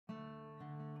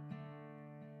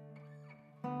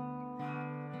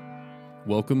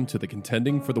Welcome to the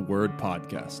Contending for the Word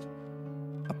podcast,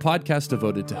 a podcast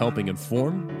devoted to helping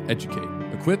inform, educate,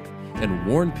 equip, and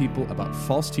warn people about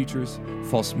false teachers,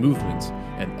 false movements,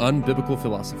 and unbiblical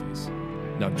philosophies.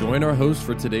 Now join our host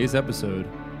for today's episode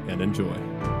and enjoy.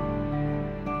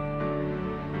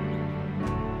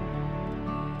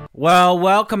 Well,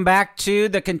 welcome back to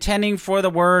the Contending for the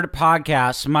Word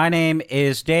podcast. My name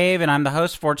is Dave, and I'm the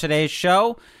host for today's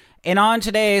show. And on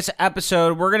today's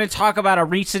episode, we're going to talk about a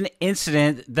recent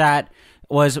incident that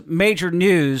was major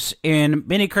news in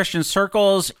many Christian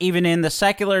circles, even in the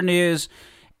secular news.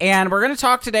 And we're going to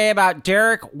talk today about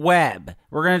Derek Webb.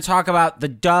 We're going to talk about the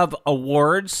Dove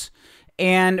Awards,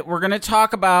 and we're going to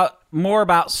talk about more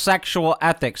about sexual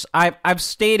ethics. I've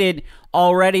stated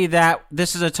already that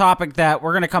this is a topic that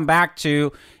we're going to come back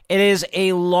to. It is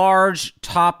a large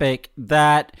topic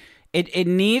that it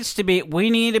needs to be, we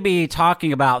need to be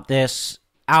talking about this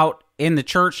out in the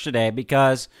church today,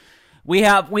 because we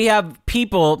have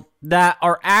people that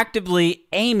are actively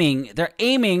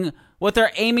what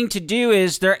they're aiming to do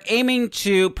is they're aiming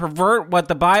to pervert what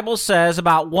the Bible says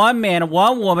about one man and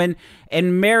one woman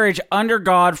in marriage under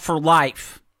God for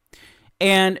life.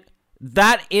 And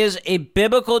that is a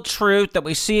biblical truth that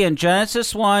we see in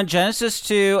Genesis 1, Genesis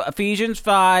 2, Ephesians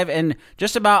 5, and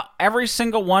just about every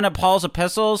single one of Paul's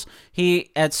epistles. He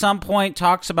at some point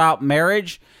talks about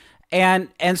marriage,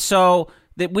 and so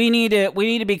that we need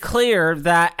to be clear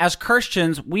that as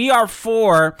Christians we are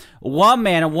for one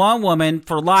man and one woman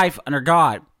for life under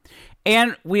God.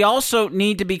 And we also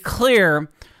need to be clear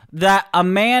that a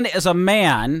man is a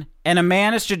man, and a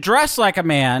man is to dress like a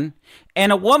man,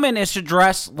 and a woman is to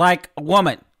dress like a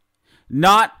woman,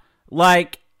 not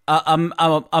like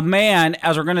a man,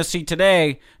 as we're going to see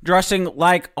today, dressing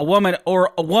like a woman,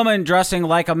 or a woman dressing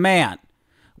like a man.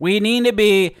 We need to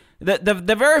be,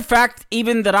 the very fact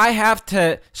even that I have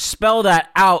to spell that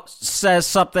out says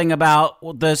something about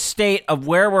the state of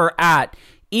where we're at,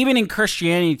 even in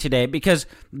Christianity today, because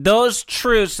those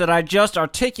truths that I just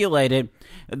articulated,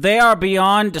 they are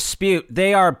beyond dispute.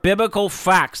 They are biblical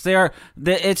facts.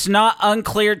 It's not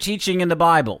unclear teaching in the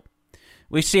Bible.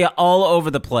 We see it all over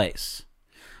the place.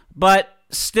 But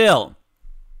still,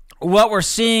 what we're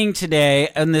seeing today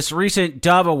in this recent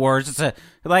Dove Awards, it's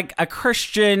like a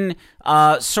Christian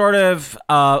sort of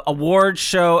award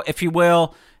show, if you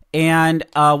will. And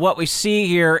what we see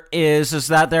here is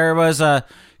that there was a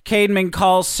Caedmon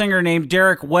Call singer named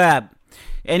Derek Webb,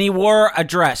 and he wore a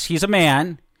dress. He's a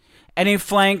man. And he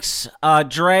flanks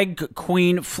drag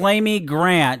queen Flamy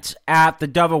Grant at the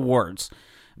Dove Awards.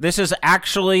 This is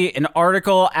actually an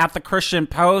article at the Christian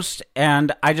Post,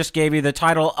 and I just gave you the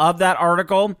title of that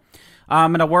article.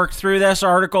 I'm going to work through this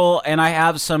article, and I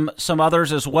have some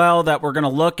others as well that we're going to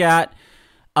look at.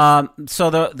 So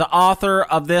the author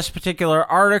of this particular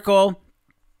article,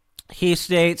 he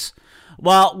states,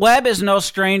 while Webb is no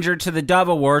stranger to the Dove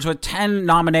Awards with 10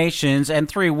 nominations and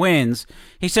 3 wins,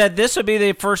 he said this would be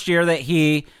the first year that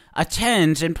he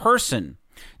attends in person.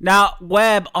 Now,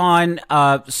 Webb on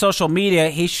social media,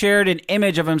 he shared an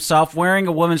image of himself wearing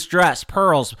a woman's dress,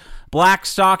 pearls, black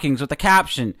stockings, with the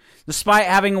caption, "Despite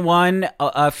having won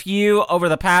a few over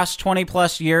the past 20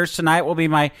 plus years, tonight will be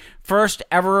my first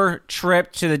ever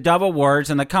trip to the Dove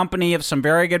Awards in the company of some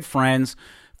very good friends,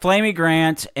 Flamy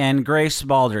Grant and Grace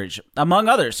Baldridge, among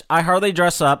others. I hardly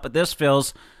dress up, but this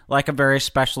feels like a very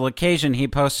special occasion," he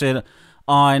posted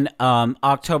on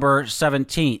October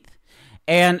 17th.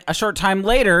 And a short time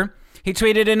later, he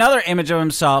tweeted another image of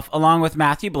himself along with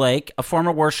Matthew Blake, a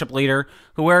former worship leader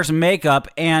who wears makeup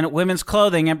and women's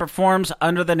clothing and performs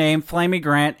under the name Flamy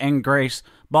Grant and Grace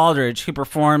Baldridge, who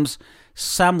performs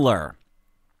Semler.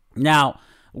 Now,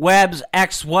 Webb's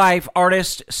ex-wife,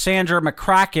 artist Sandra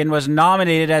McCracken, was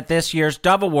nominated at this year's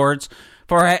Dove Awards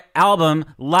for her album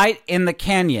Light in the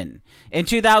Canyon. In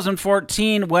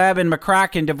 2014, Webb and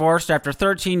McCracken divorced after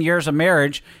 13 years of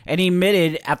marriage, and he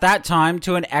admitted at that time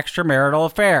to an extramarital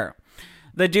affair.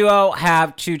 The duo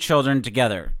have 2 children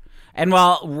together. And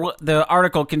while the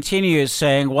article continues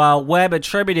saying, while Webb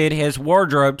attributed his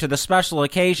wardrobe to the special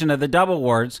occasion of the Dove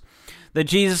Awards, the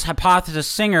Jesus Hypothesis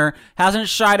singer hasn't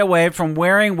shied away from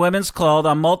wearing women's clothes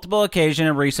on multiple occasions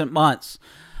in recent months.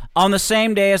 On the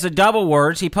same day as the Dove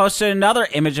Awards, he posted another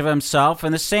image of himself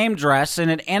in the same dress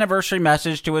and an anniversary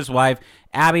message to his wife,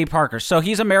 Abby Parker. So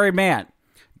he's a married man,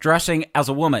 dressing as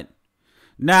a woman.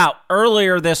 Now,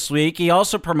 earlier this week, he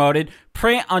also promoted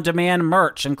print-on-demand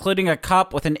merch, including a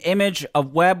cup with an image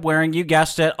of Webb wearing, you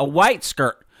guessed it, a white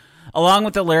skirt, along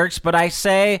with the lyrics, "But I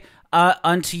say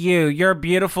unto you, you're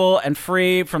beautiful," and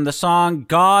free from the song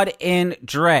God in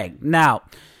Drag. Now,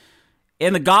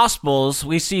 In the Gospels,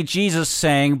 we see Jesus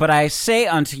saying, "But I say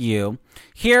unto you,"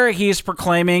 here he's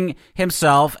proclaiming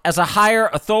himself as a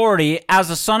higher authority, as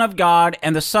the Son of God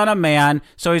and the Son of Man,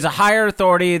 so he's a higher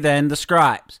authority than the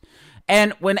scribes.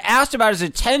 And when asked about his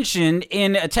intention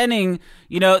in attending,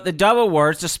 the Dove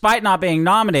Awards, despite not being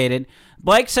nominated,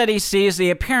 Blake said he sees the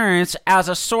appearance as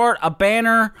a sort of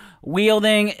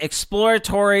banner-wielding,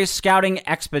 exploratory scouting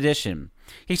expedition.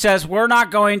 He says, "We're not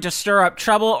going to stir up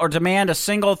trouble or demand a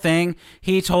single thing,"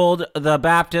 he told the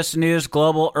Baptist News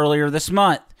Global earlier this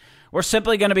month. "We're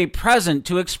simply going to be present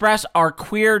to express our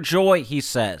queer joy," he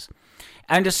says,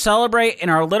 "and to celebrate in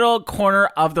our little corner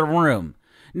of the room."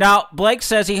 Now, Blake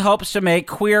says he hopes to make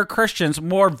queer Christians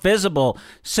more visible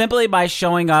simply by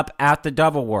showing up at the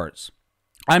Dove Awards.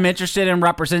 "I'm interested in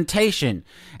representation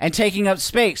and taking up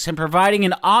space and providing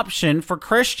an option for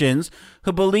Christians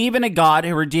who believe in a God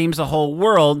who redeems the whole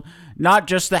world, not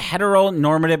just the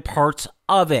heteronormative parts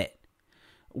of it."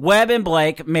 Webb and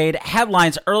Blake made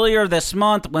headlines earlier this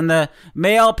month when the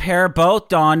male pair both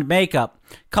donned makeup,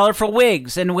 colorful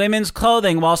wigs, and women's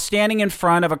clothing while standing in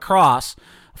front of a cross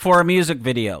for a music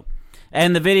video.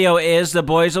 And the video is "The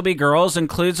Boys Will Be Girls,"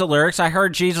 includes the lyrics, "I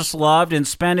heard Jesus loved and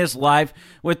spent his life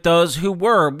with those who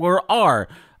were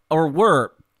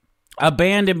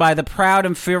abandoned by the proud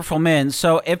and fearful men.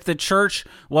 So if the church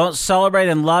won't celebrate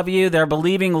and love you, they're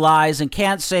believing lies and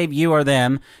can't save you or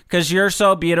them, because you're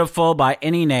so beautiful by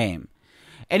any name."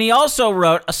 And he also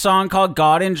wrote a song called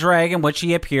 "God in Drag," in which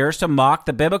he appears to mock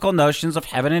the biblical notions of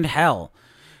heaven and hell.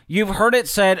 "You've heard it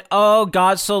said, 'Oh,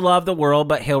 God so loved the world,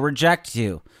 but he'll reject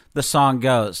you,'" the song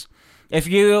goes. "If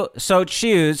you so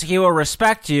choose, he will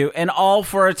respect you, and all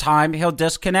for a time he'll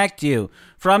disconnect you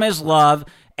from his love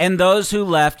and those who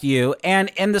left you,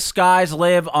 and in the skies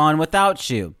live on without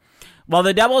you. While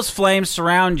the devil's flames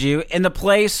surround you in the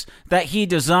place that he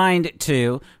designed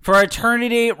to, for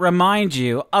eternity remind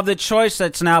you of the choice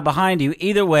that's now behind you.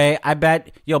 Either way, I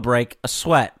bet you'll break a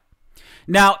sweat."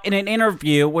 Now, in an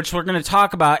interview, which we're going to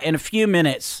talk about in a few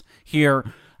minutes here,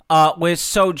 with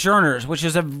Sojourners, which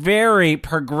is a very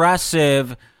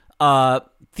progressive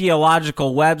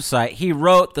theological website, he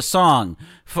wrote the song.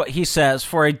 He says,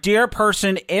 "For a dear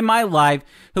person in my life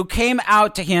who came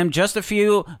out to him just a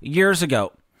few years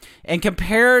ago and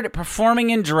compared performing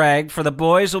in drag for the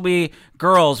Boys Will Be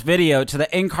Girls video to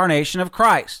the incarnation of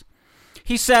Christ."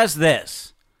 He says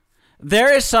this: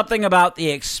 "There is something about the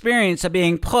experience of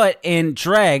being put in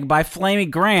drag by Flamey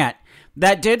Grant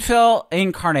that did feel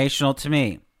incarnational to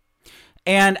me.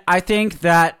 And I think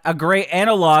that a great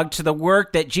analog to the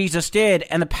work that Jesus did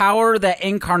and the power that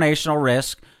incarnational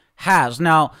risk has."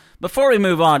 Now, before we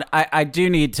move on, I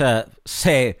do need to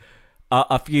say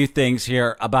a few things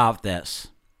here about this.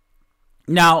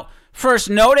 Now, first,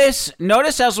 notice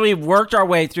as we've worked our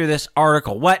way through this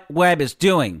article, what Webb is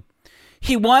doing.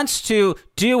 He wants to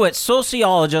do what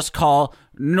sociologists call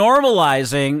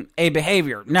normalizing a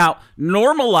behavior. Now,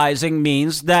 normalizing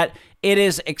means that it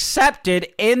is accepted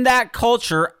in that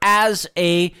culture as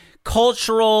a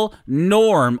cultural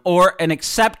norm or an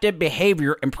accepted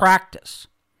behavior and practice.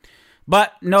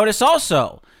 But notice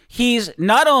also, he's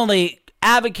not only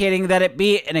advocating that it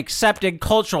be an accepted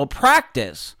cultural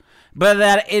practice, but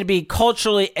that it be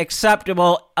culturally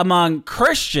acceptable among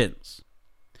Christians.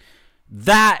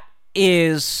 That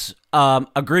is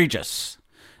egregious.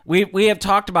 We have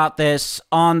talked about this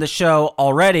on the show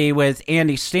already with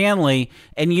Andy Stanley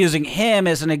and using him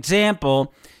as an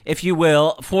example, if you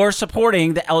will, for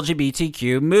supporting the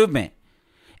LGBTQ movement.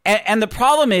 And the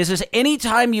problem is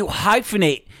anytime you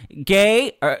hyphenate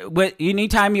gay, or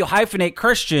anytime you hyphenate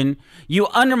Christian, you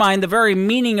undermine the very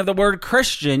meaning of the word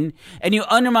Christian, and you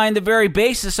undermine the very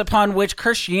basis upon which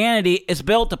Christianity is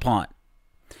built upon.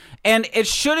 And it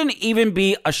shouldn't even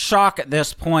be a shock at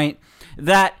this point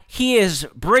that he is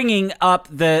bringing up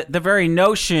the very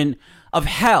notion of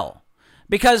hell.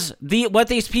 Because what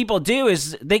these people do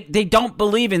is they don't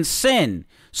believe in sin.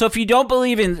 So if you don't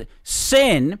believe in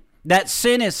sin, that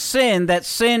sin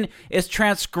is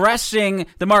transgressing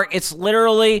the mark, it's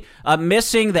literally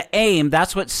missing the aim,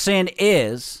 that's what sin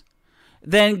is,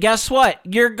 then guess what?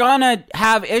 You're going to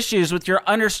have issues with your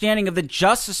understanding of the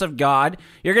justice of God.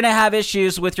 You're going to have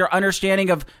issues with your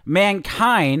understanding of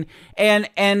mankind.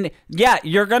 And yeah,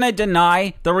 you're going to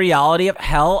deny the reality of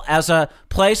hell as a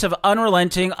place of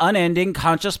unrelenting, unending,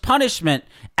 conscious punishment,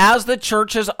 as the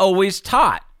church has always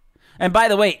taught. And by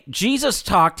the way, Jesus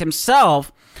talked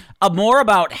himself more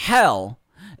about hell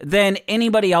than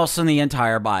anybody else in the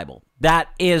entire Bible. That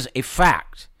is a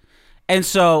fact. And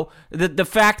so the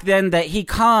fact then that he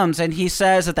comes and he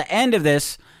says at the end of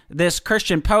this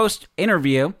Christian Post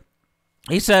interview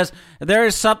He says, there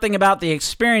is something about the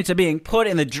experience of being put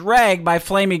in the drag by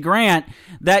Flamey Grant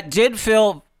that did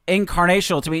feel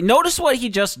incarnational to me. Notice what he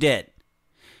just did.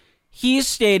 He's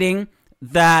stating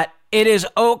that it is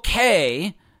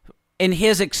okay in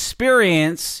his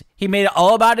experience. He made it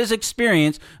all about his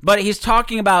experience, but he's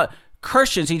talking about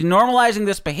Christians. He's normalizing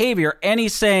this behavior, and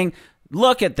he's saying,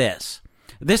 look at this.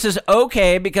 This is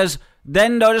okay, because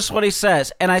then notice what he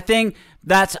says. And I think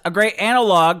that's a great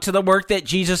analog to the work that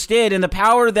Jesus did and the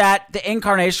power that the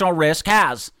incarnational risk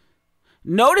has.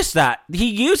 Notice that. He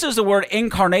uses the word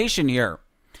incarnation here,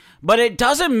 but it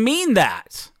doesn't mean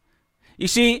that. You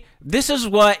see, this is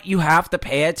what you have to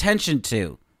pay attention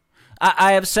to.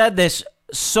 I have said this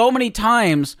so many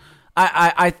times,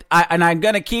 and I'm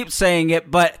going to keep saying it,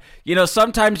 but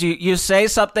sometimes you say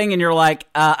something and you're like,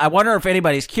 I wonder if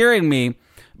anybody's hearing me.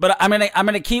 But I'm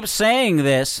gonna keep saying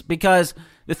this, because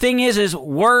the thing is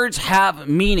words have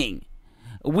meaning.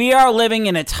 We are living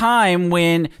in a time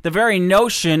when the very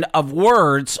notion of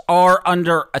words are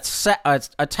under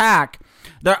attack.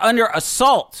 They're under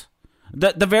assault.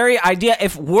 The very idea,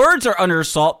 if words are under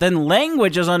assault, then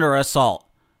language is under assault.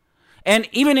 And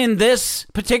even in this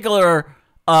particular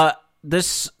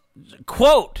this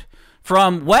quote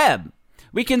from Webb,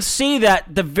 we can see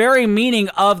that the very meaning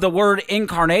of the word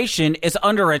incarnation is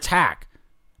under attack,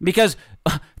 because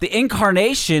the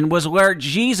incarnation was where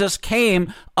Jesus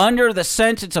came under the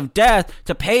sentence of death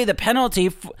to pay the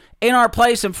in our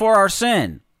place and for our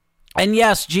sin. And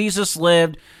yes, Jesus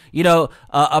lived,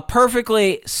 a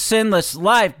perfectly sinless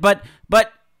life, but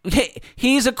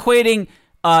he's equating,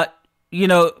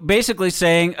 basically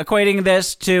saying, equating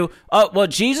this to,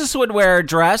 Jesus would wear a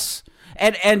dress,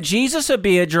 and Jesus would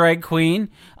be a drag queen,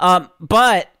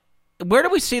 but where do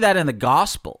we see that in the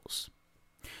Gospels?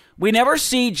 We never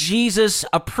see Jesus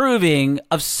approving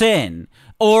of sin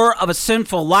or of a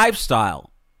sinful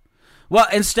lifestyle.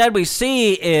 What instead we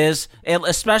see is,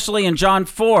 especially in John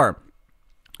 4,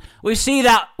 we see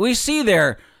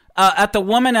there at the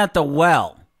woman at the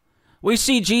well, we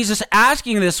see Jesus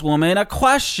asking this woman a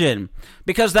question,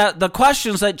 because the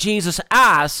questions that Jesus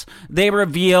asks, they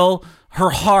reveal her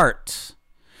heart.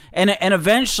 And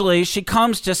eventually she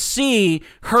comes to see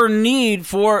her need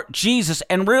for Jesus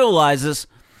and realizes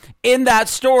in that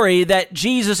story that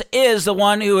Jesus is the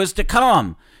one who is to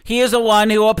come. He is the one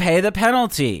who will pay the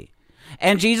penalty.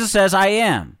 And Jesus says, I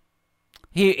am.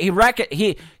 He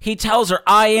tells her,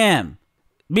 I am,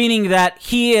 meaning that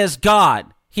he is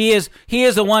God. He is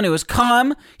the one who has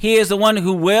come. He is the one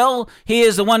who will. He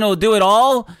is the one who will do it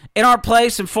all in our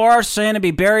place and for our sin, and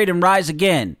be buried and rise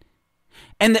again.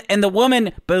 And the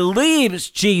woman believes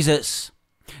Jesus.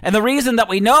 And the reason that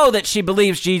we know that she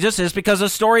believes Jesus is because the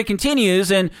story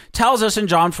continues and tells us in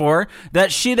John 4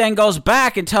 that she then goes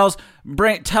back and tells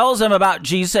them about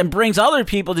Jesus and brings other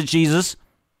people to Jesus.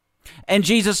 And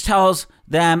Jesus tells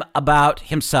them about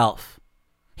himself.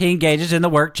 He engages in the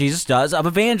work Jesus does of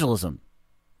evangelism.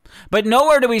 But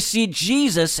nowhere do we see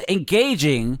Jesus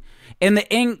engaging in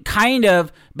the kind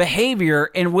of behavior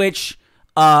in which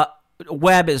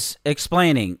Webb is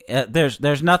explaining.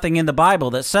 There's nothing in the Bible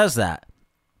that says that.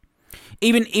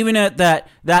 Even at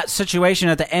that situation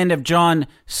at the end of John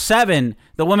 7,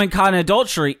 the woman caught in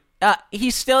adultery, he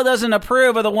still doesn't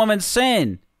approve of the woman's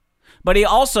sin. But he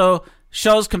also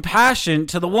shows compassion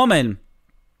to the woman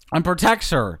and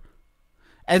protects her.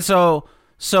 And so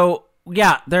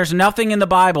yeah, there's nothing in the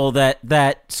Bible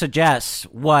that suggests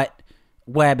what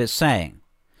Webb is saying.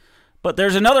 But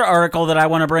there's another article that I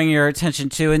want to bring your attention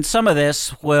to, and some of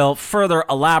this will further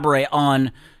elaborate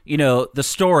on, the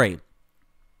story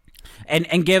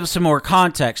and give some more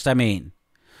context,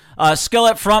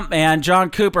 Skillet frontman John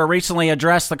Cooper recently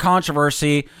addressed the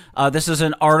controversy. This is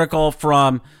an article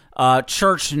from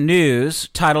Church News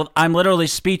titled, I'm Literally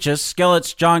Speechless.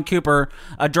 Skillet's John Cooper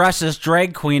addresses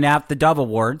drag queen at the Dove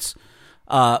Awards,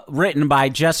 written by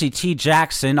Jesse T.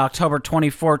 Jackson, October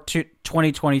 24,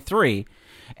 2023.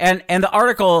 And the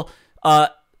article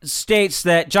states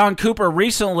that John Cooper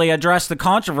recently addressed the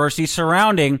controversy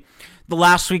surrounding the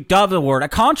last week Dove Award, a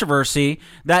controversy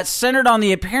that centered on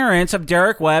the appearance of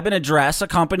Derek Webb in a dress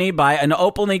accompanied by an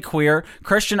openly queer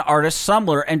Christian artist,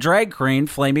 Sumler, and drag queen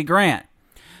Flamey Grant.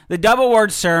 The Dove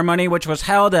Award ceremony, which was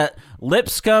held at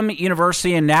Lipscomb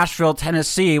University in Nashville,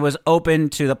 Tennessee, was open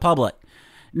to the public.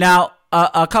 Now,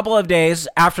 a couple of days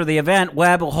after the event,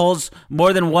 Webb holds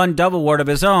more than one Dove Award of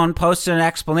his own, posted an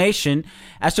explanation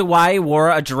as to why he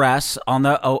wore a dress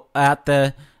at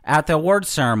the award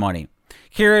ceremony.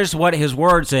 Here's what his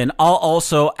words in. I'll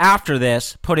also, after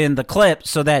this, put in the clip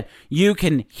so that you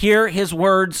can hear his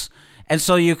words and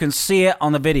so you can see it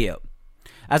on the video.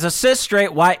 As a cis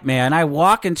straight white man, I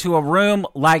walk into a room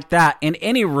like that, in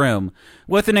any room,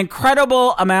 with an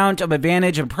incredible amount of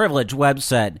advantage and privilege, Webb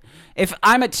said. If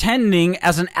I'm attending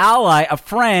as an ally of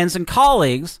friends and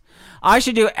colleagues, I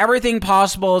should do everything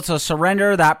possible to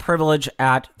surrender that privilege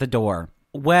at the door.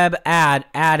 Webb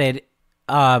added,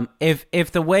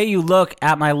 if the way you look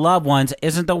at my loved ones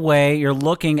isn't the way you're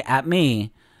looking at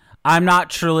me, I'm not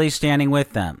truly standing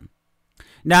with them.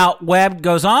 Now, Webb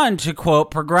goes on to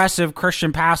quote progressive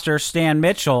Christian pastor Stan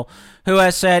Mitchell, who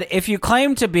has said, if you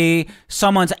claim to be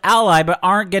someone's ally but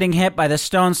aren't getting hit by the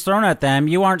stones thrown at them,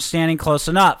 you aren't standing close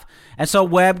enough. And so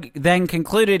Webb then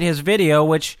concluded his video,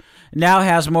 which now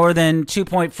has more than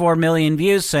 2.4 million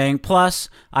views, saying, plus,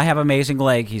 I have amazing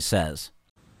leg, he says.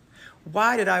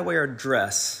 Why did I wear a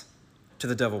dress to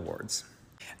the Dove Awards?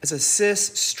 As a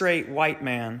cis, straight, white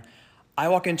man, I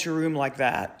walk into a room like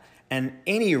that, and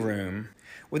any room,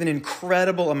 with an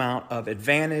incredible amount of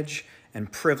advantage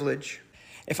and privilege.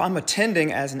 If I'm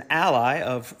attending as an ally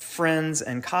of friends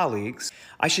and colleagues,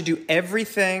 I should do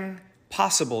everything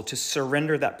possible to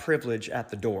surrender that privilege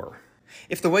at the door.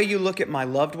 If the way you look at my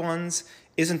loved ones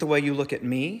isn't the way you look at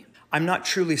me, I'm not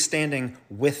truly standing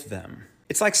with them.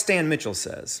 It's like Stan Mitchell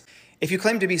says, if you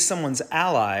claim to be someone's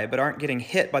ally but aren't getting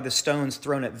hit by the stones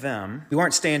thrown at them, you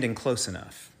aren't standing close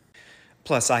enough.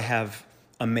 Plus, I have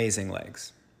amazing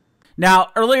legs.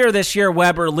 Now, earlier this year,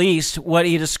 Webb released what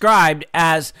he described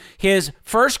as his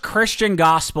first Christian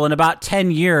gospel in about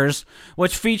 10 years,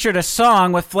 which featured a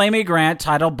song with Flamey Grant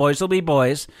titled Boys Will Be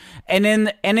Boys. And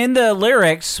in the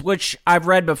lyrics, which I've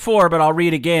read before, but I'll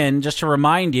read again just to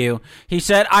remind you, he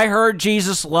said, I heard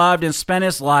Jesus loved and spent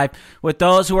his life with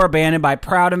those who are abandoned by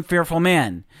proud and fearful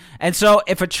men. And so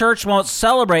if a church won't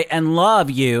celebrate and love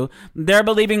you, they're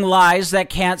believing lies that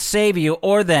can't save you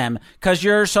or them, because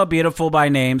you're so beautiful by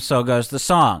name, so goes the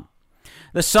song.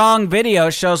 The song video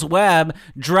shows Webb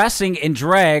dressing in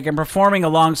drag and performing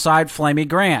alongside Flamey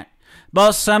Grant.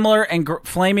 Both Semler and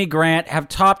Flamey Grant have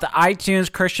topped the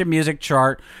iTunes Christian music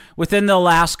chart within the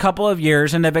last couple of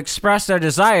years and have expressed their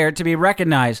desire to be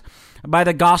recognized by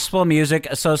the Gospel Music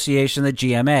Association, the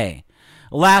GMA.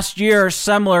 Last year,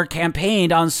 Semler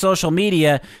campaigned on social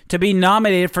media to be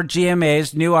nominated for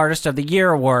GMA's New Artist of the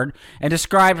Year award and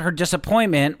described her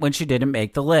disappointment when she didn't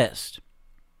make the list.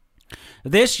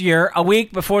 This year, a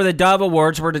week before the Dove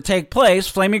Awards were to take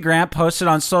place, Flamey Grant posted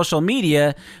on social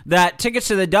media that tickets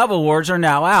to the Dove Awards are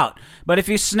now out. But if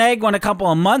you snagged one a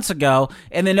couple of months ago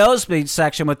in the nosebleed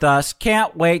section with us,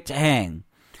 can't wait to hang.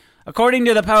 According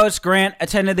to the Post, Grant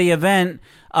attended the event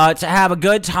to have a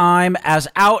good time as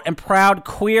out and proud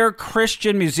queer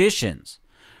Christian musicians.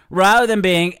 Rather than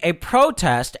being a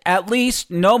protest, at least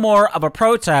no more of a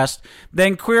protest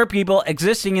than queer people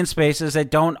existing in spaces that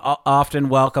don't often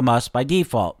welcome us by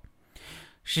default.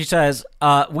 She says,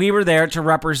 we were there to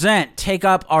represent, take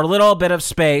up our little bit of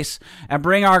space, and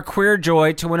bring our queer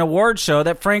joy to an award show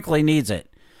that frankly needs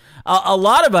it. A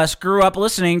lot of us grew up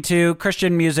listening to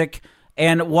Christian music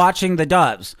and watching the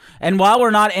Doves. And while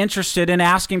we're not interested in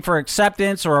asking for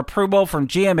acceptance or approval from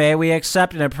GMA, we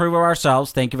accept and approve of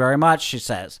ourselves. Thank you very much, she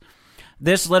says.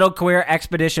 This little queer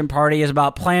expedition party is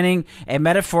about planting a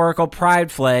metaphorical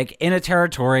pride flag in a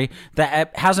territory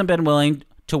that hasn't been willing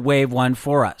to wave one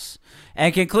for us.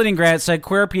 And concluding, Grant said,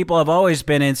 queer people have always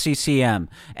been in CCM.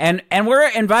 And we're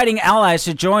inviting allies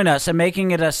to join us and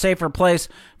making it a safer place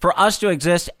for us to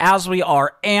exist as we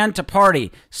are and to party.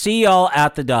 See y'all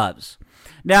at the Doves.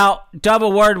 Now, Dove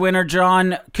Award winner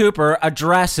John Cooper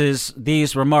addresses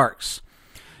these remarks.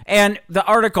 And the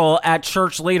article at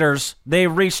Church Leaders, they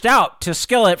reached out to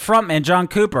Skillet frontman John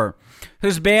Cooper,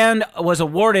 whose band was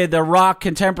awarded the Rock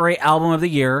Contemporary Album of the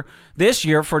Year this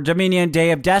year for Dominion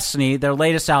Day of Destiny, their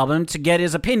latest album, to get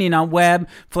his opinion on Webb,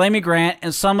 Flamey Grant,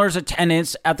 and Semler's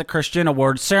attendance at the Christian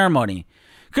Awards ceremony.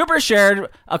 Cooper shared,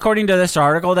 according to this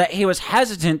article, that he was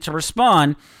hesitant to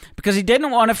respond because he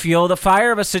didn't want to fuel the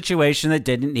fire of a situation that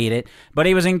didn't need it, but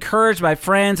he was encouraged by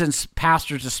friends and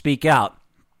pastors to speak out.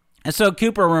 And so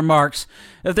Cooper remarks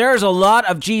that there is a lot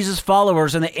of Jesus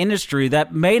followers in the industry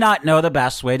that may not know the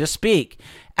best way to speak,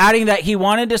 adding that he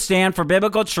wanted to stand for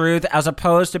biblical truth as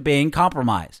opposed to being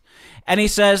compromised. And he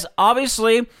says,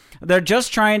 obviously, they're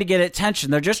just trying to get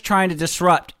attention. They're just trying to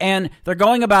disrupt. And they're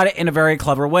going about it in a very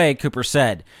clever way, Cooper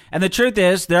said. And the truth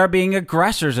is, they're being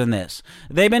aggressors in this.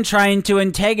 They've been trying to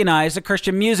antagonize the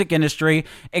Christian music industry,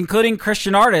 including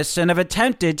Christian artists, and have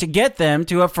attempted to get them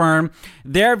to affirm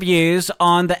their views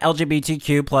on the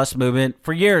LGBTQ plus movement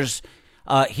for years,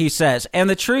 he says. And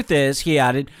the truth is, he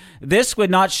added, they would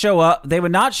not show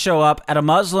up at a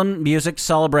Muslim music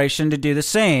celebration to do the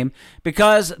same,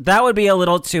 because that would be a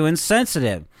little too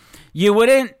insensitive. You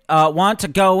wouldn't want to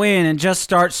go in and just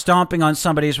start stomping on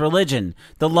somebody's religion.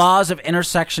 The laws of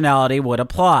intersectionality would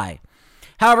apply.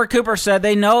 However, Cooper said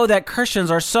they know that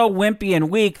Christians are so wimpy and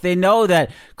weak, they know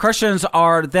that Christians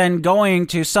are then going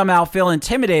to somehow feel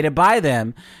intimidated by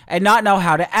them and not know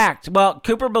how to act. Well,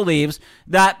 Cooper believes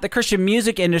that the Christian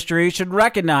music industry should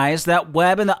recognize that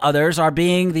Webb and the others are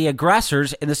being the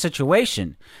aggressors in the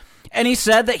situation. And he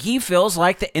said that he feels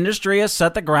like the industry has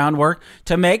set the groundwork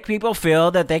to make people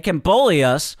feel that they can bully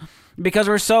us because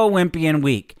we're so wimpy and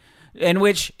weak, and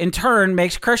which in turn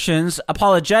makes Christians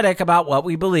apologetic about what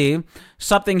we believe,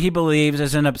 something he believes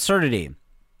is an absurdity.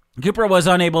 Cooper was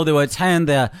unable to attend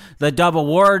the Dove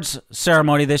Awards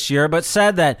ceremony this year, but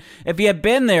said that if he had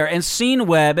been there and seen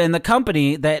Webb and the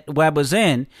company that Webb was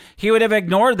in, he would have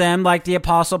ignored them like the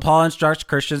Apostle Paul instructs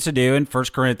Christians to do in 1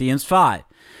 Corinthians 5.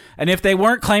 And if they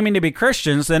weren't claiming to be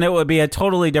Christians, then it would be a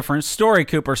totally different story,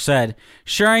 Cooper said,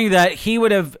 sharing that he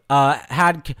would have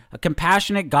had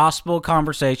compassionate gospel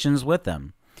conversations with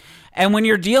them. And when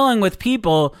you're dealing with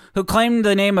people who claim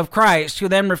the name of Christ, who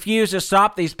then refuse to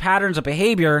stop these patterns of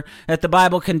behavior that the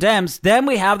Bible condemns, then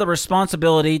we have the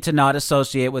responsibility to not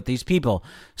associate with these people.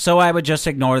 So I would just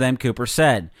ignore them, Cooper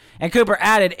said. And Cooper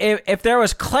added, if there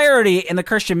was clarity in the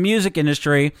Christian music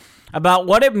industry about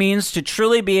what it means to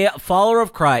truly be a follower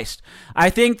of Christ, I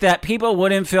think that people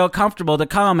wouldn't feel comfortable to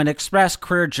come and express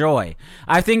queer joy.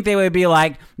 I think they would be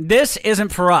like, this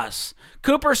isn't for us.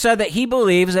 Cooper said that he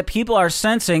believes that people are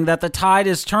sensing that the tide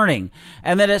is turning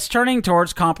and that it's turning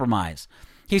towards compromise.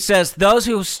 He says those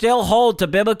who still hold to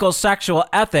biblical sexual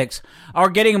ethics are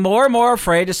getting more and more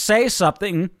afraid to say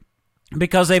something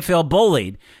because they feel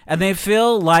bullied and they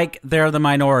feel like they're the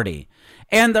minority.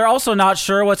 And they're also not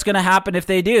sure what's going to happen if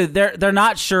they do. They're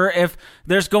not sure if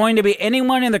there's going to be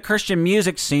anyone in the Christian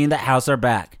music scene that has their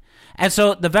back. And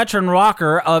so the veteran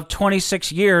rocker of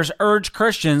 26 years urged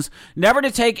Christians never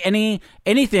to take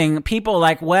anything people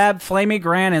like Webb, Flamey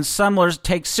Grant, and Sumlers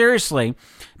take seriously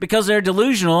because they're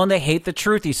delusional and they hate the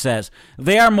truth, he says.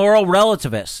 They are moral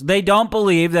relativists. They don't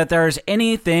believe that there is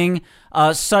anything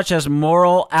such as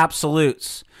moral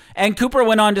absolutes. And Cooper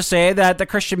went on to say that the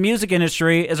Christian music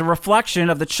industry is a reflection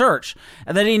of the church,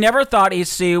 and that he never thought he'd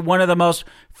see one of the most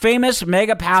famous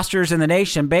mega pastors in the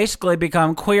nation basically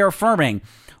become queer affirming,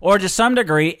 or to some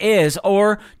degree is,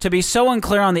 or to be so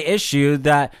unclear on the issue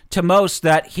that to most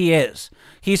that he is.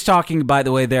 He's talking, by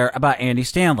the way, there about Andy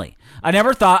Stanley. I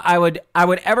never thought I would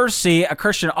ever see a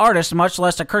Christian artist, much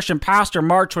less a Christian pastor,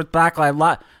 march with Black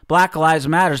Lives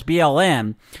Matters,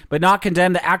 BLM, but not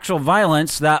condemn the actual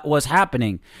violence that was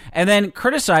happening, and then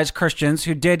criticize Christians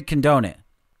who did condone it.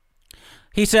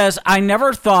 He says, I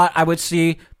never thought I would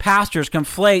see pastors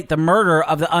conflate the murder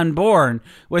of the unborn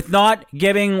with not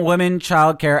giving women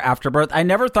child care after birth. I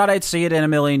never thought I'd see it in a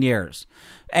million years.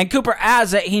 And Cooper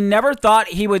adds that he never thought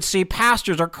he would see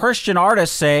pastors or Christian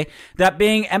artists say that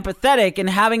being empathetic and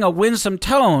having a winsome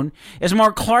tone is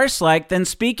more Christ-like than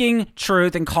speaking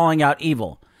truth and calling out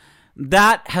evil.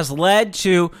 That has led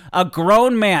to a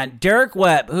grown man, Derek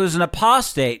Webb, who's an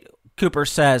apostate, Cooper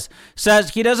says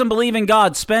he doesn't believe in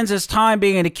God, spends his time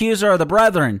being an accuser of the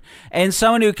brethren, and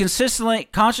someone who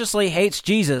consciously hates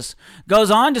Jesus,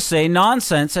 goes on to say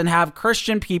nonsense and have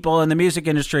Christian people in the music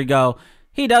industry go,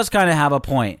 he does kind of have a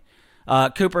point.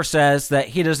 Cooper says that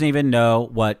he doesn't even know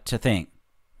what to think.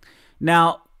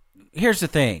 Now, here's the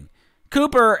thing.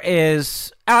 Cooper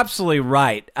is absolutely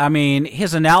right. I mean,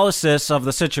 his analysis of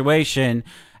the situation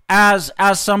as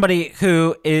somebody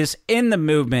who is in the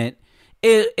movement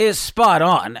is spot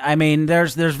on. I mean,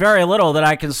 there's very little that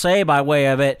I can say by way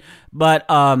of it, but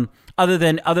other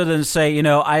than say,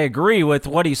 I agree with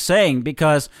what he's saying,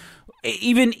 because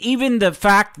even the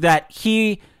fact that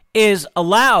he is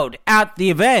allowed at the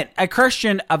event, a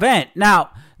Christian event. Now,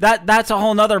 that's a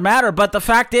whole nother matter, but the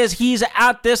fact is he's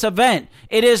at this event.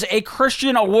 It is a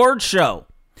Christian award show,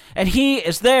 and he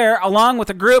is there along with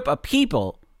a group of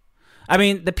people. I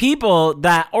mean, the people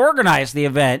that organize the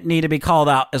event need to be called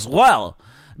out as well,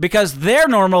 because they're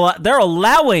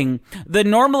allowing the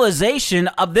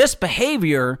normalization of this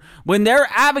behavior when they're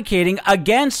advocating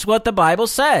against what the Bible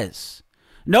says.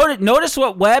 Notice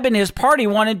what Webb and his party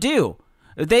want to do.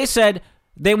 They said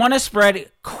they want to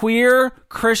spread queer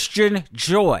Christian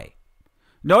joy.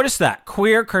 Notice that,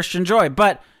 queer Christian joy.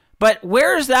 But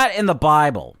where is that in the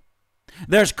Bible?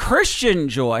 There's Christian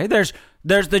joy. There's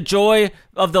the joy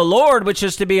of the Lord, which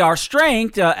is to be our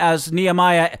strength, as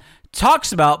Nehemiah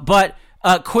talks about. But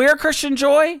queer Christian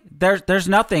joy, there's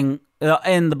nothing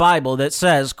in the Bible that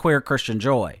says queer Christian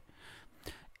joy.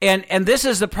 And this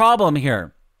is the problem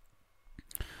here.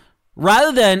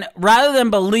 Rather than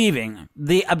believing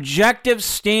the objective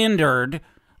standard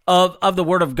of the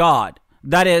Word of God.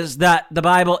 That is, that the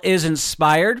Bible is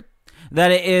inspired,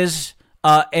 that it is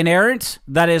inerrant,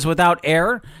 that is without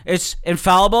error, it's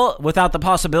infallible without the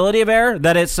possibility of error,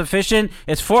 that it's sufficient,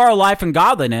 it's for our life and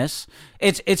godliness,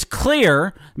 it's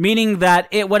clear, meaning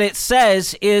that what it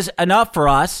says is enough for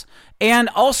us, and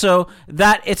also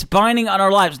that it's binding on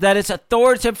our lives, that it's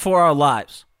authoritative for our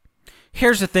lives.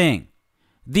 Here's the thing.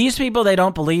 These people, they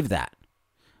don't believe that.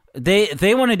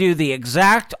 They want to do the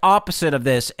exact opposite of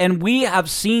this, and we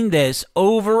have seen this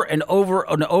over and over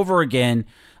and over again,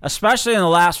 especially in the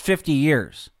last 50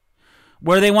 years,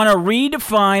 where they want to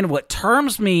redefine what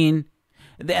terms mean,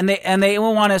 and they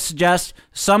want to suggest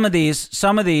some of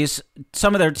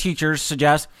their teachers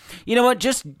suggest, you know what,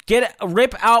 just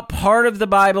rip out part of the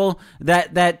Bible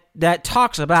that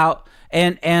talks about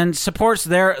and supports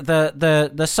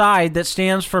the side that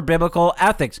stands for biblical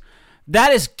ethics.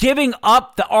 That is giving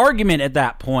up the argument at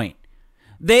that point.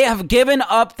 They have given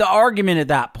up the argument at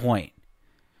that point.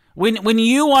 When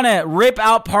you want to rip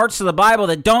out parts of the Bible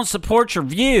that don't support your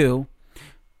view,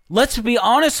 let's be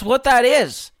honest what that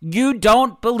is. You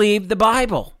don't believe the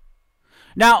Bible.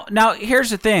 Now here's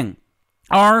the thing.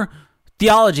 Our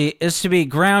theology is to be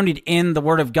grounded in the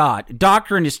Word of God.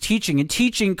 Doctrine is teaching, and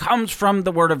teaching comes from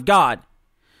the Word of God.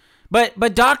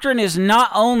 But doctrine is not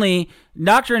only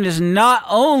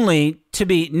to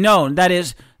be known. That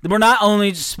is, we're not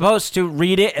only supposed to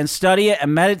read it and study it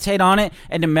and meditate on it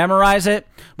and to memorize it.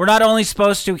 We're not only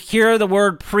supposed to hear the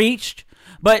word preached,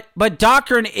 but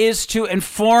doctrine is to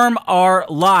inform our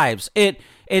lives.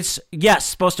 It's yes,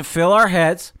 supposed to fill our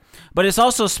heads, but it's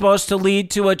also supposed to lead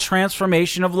to a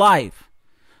transformation of life.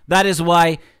 That is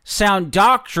why sound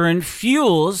doctrine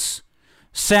fuels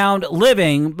sound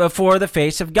living before the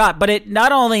face of God. But it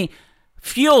not only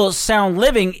fuels sound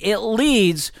living, it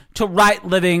leads to right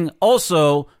living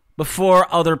also before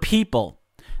other people.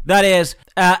 That is,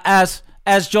 as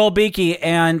Joel Beakey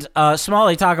and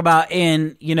Smalley talk about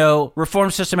in,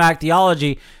 Reformed Systematic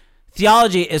Theology,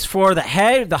 theology is for the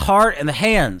head, the heart, and the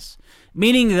hands.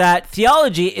 Meaning that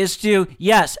theology is to,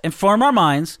 yes, inform our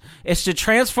minds. It's to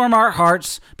transform our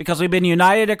hearts because we've been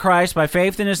united to Christ by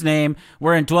faith in His name.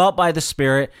 We're indwelt by the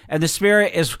Spirit, and the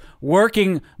Spirit is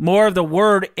working more of the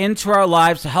Word into our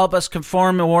lives to help us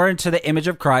conform more into the image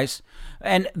of Christ.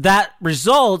 And that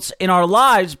results in our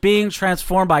lives being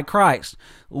transformed by Christ,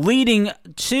 leading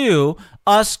to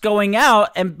us going out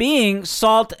and being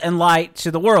salt and light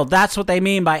to the world. That's what they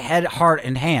mean by head, heart,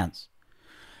 and hands.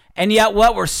 And yet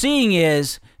what we're seeing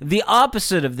is the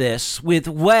opposite of this with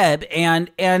Webb and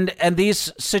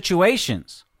these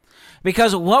situations.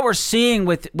 Because what we're seeing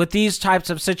with these types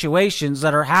of situations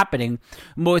that are happening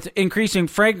with increasing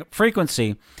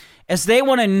frequency is they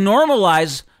want to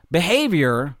normalize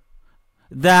behavior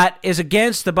that is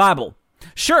against the Bible.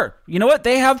 Sure, you know what?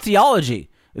 They have theology.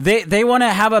 They want to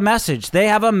have a message. They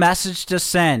have a message to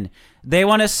send. They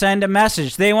want to send a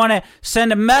message. They want to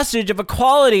send a message of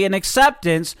equality and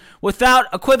acceptance without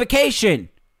equivocation,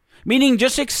 meaning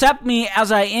just accept me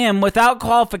as I am without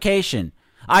qualification.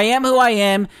 I am who I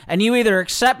am, and you either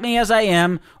accept me as I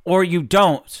am or you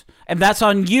don't, and that's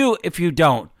on you if you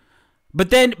don't. But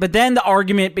then the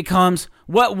argument becomes,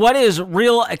 what is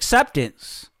real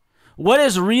acceptance? What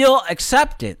is real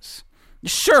acceptance?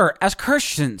 Sure, as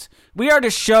Christians, we are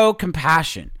to show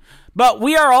compassion. But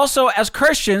we are also, as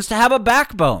Christians, to have a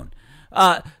backbone.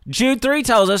 Jude 3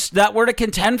 tells us that we're to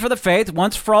contend for the faith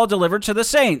once for all delivered to the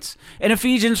saints. In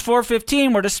Ephesians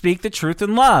 4:15, we're to speak the truth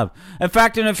in love. In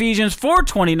fact, in Ephesians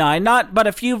 4:29, not but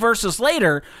a few verses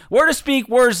later, we're to speak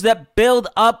words that build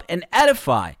up and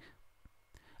edify.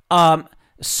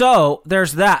 So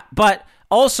there's that. But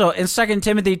also in 2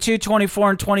 Timothy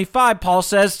 2:24 and 25, Paul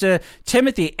says to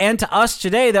Timothy and to us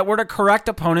today that we're to correct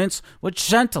opponents with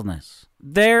gentleness.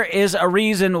 There is a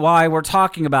reason why we're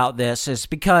talking about this, is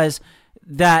because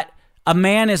that a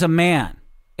man is a man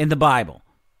in the Bible.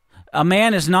 A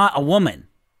man is not a woman,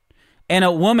 and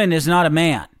a woman is not a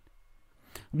man.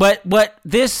 But what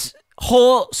this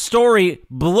whole story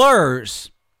blurs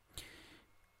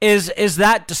is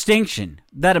that distinction,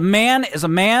 that a man is a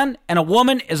man and a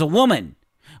woman is a woman.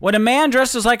 When a man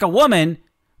dresses like a woman,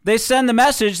 they send the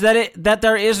message that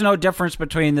there is no difference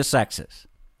between the sexes.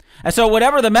 And so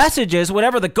whatever the message is,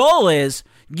 whatever the goal is,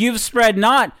 you've spread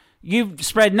not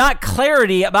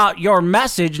clarity about your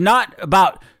message, not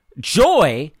about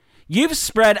joy. You've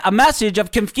spread a message of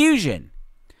confusion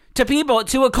to people,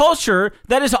 to a culture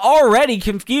that is already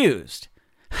confused.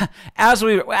 As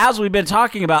we've been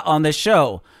talking about on this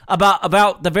show,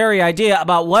 about the very idea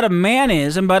about what a man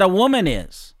is and what a woman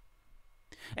is.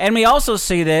 And we also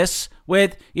see this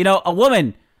with, a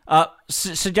woman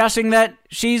suggesting that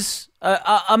she's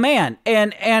a man.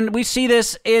 And we see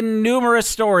this in numerous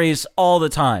stories all the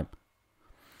time.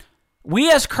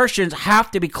 We as Christians have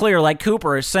to be clear, like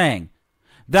Cooper is saying,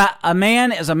 that a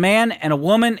man is a man and a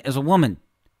woman is a woman.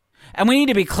 And we need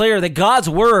to be clear that God's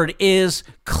word is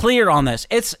clear on this.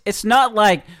 It's not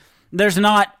like there's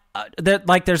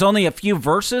there's only a few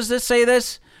verses that say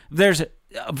this. There's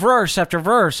verse after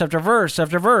verse after verse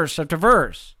after verse after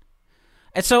verse.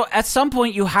 And so at some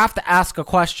point you have to ask a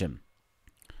question.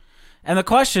 And the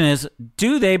question is,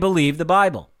 do they believe the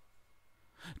Bible?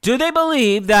 Do they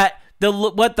believe that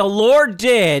what the Lord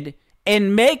did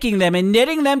in making them and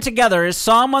knitting them together, as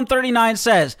Psalm 139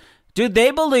 says, do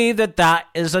they believe that that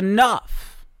is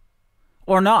enough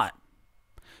or not?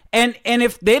 And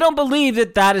if they don't believe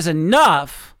that that is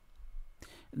enough,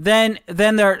 then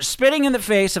they're spitting in the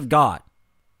face of God.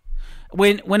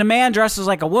 When a man dresses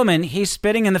like a woman, he's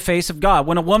spitting in the face of God.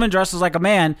 When a woman dresses like a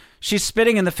man, she's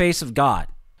spitting in the face of God.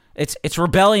 It's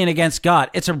rebellion against God.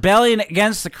 It's rebellion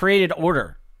against the created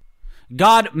order.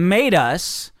 God made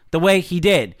us the way he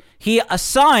did. He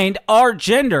assigned our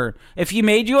gender. If he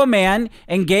made you a man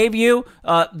and gave you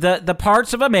the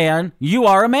parts of a man, you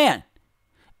are a man.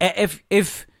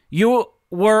 If you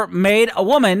were made a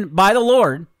woman by the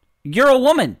Lord, you're a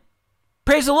woman.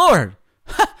 Praise the Lord.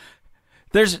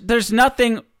 There's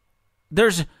nothing.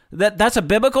 That's a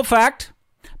biblical fact.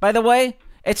 By the way,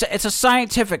 it's a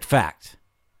scientific fact.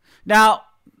 Now,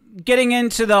 getting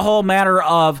into the whole matter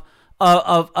of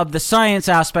the science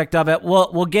aspect of it,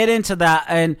 we'll get into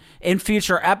that in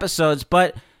future episodes.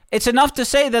 But it's enough to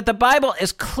say that the Bible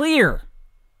is clear.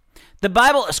 The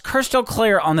Bible is crystal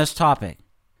clear on this topic.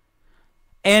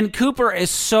 And Cooper is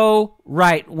so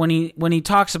right when he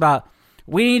talks about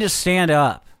we need to stand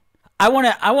up. I want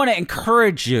to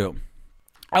encourage you.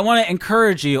 I want to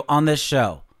encourage you on this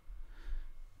show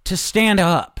to stand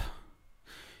up.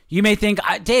 You may think,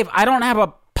 Dave, I don't have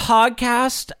a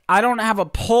podcast. I don't have a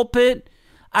pulpit.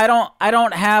 I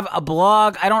don't have a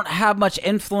blog. I don't have much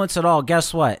influence at all.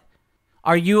 Guess what?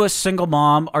 Are you a single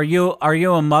mom? Are you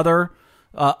a mother?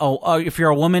 If you're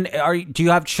a woman, do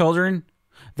you have children?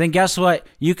 Then guess what?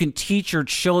 You can teach your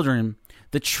children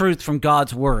the truth from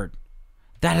God's word.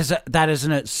 That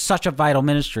is such a vital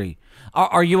ministry.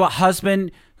 Are you a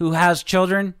husband who has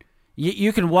children?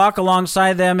 You can walk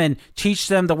alongside them and teach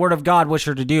them the word of God, which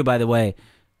are to do, by the way,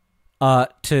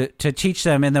 to teach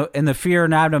them in the fear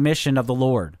and admonition of the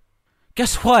Lord.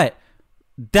 Guess what?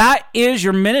 That is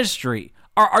your ministry.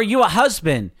 Are you a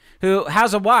husband who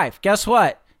has a wife? Guess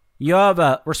what? You have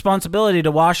a responsibility to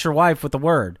wash your wife with the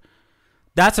word.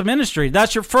 That's a ministry.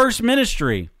 That's your first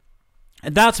ministry.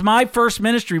 And that's my first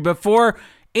ministry before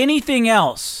anything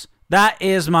else. That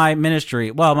is my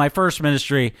ministry. Well, my first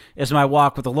ministry is my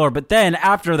walk with the Lord. But then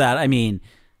after that,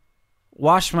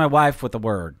 wash my wife with the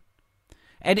word.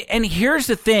 And here's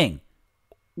the thing.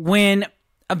 When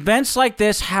events like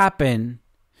this happen,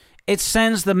 it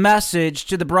sends the message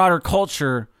to the broader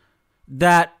culture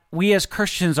that we as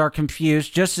Christians are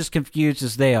confused, just as confused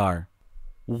as they are.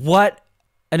 What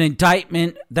an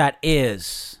indictment that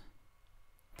is.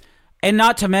 And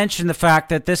not to mention the fact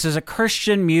that this is a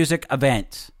Christian music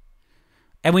event.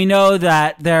 And we know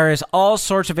that there is all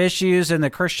sorts of issues in the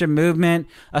Christian movement,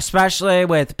 especially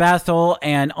with Bethel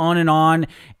and on,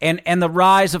 and the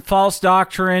rise of false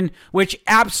doctrine, which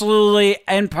absolutely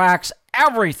impacts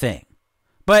everything.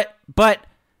 But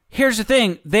here's the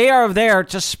thing. They are there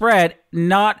to spread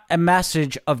not a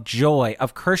message of joy,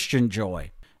 of Christian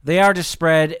joy. They are to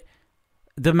spread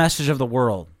the message of the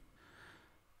world.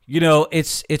 You know,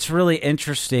 it's really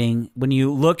interesting when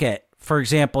you look at, for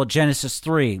example, Genesis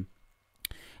 3,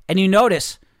 and you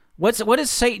notice, what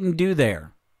does Satan do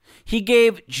there? He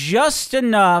gave just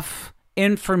enough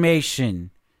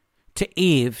information to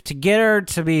Eve to get her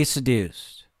to be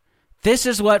seduced. This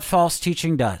is what false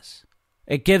teaching does.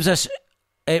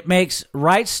 It makes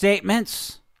right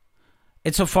statements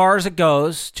insofar as it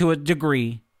goes to a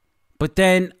degree, but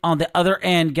then on the other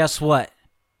end, guess what?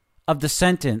 Of the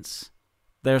sentence,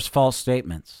 there's false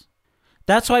statements.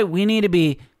 That's why we need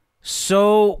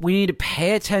to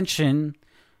pay attention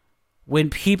when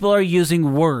people are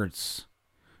using words.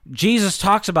 Jesus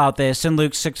talks about this in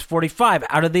Luke 6:45.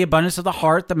 Out of the abundance of the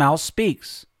heart, the mouth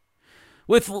speaks.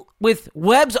 With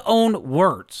Webb's own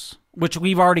words, which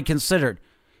we've already considered,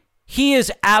 he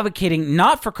is advocating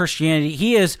not for Christianity.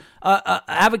 He is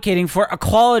advocating for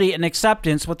equality and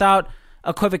acceptance without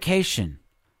equivocation,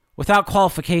 without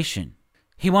qualification.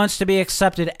 He wants to be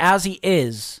accepted as he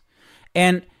is,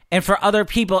 and for other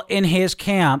people in his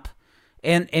camp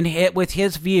and with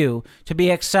his view to be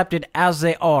accepted as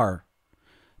they are.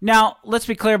 Now, let's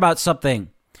be clear about something.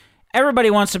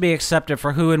 Everybody wants to be accepted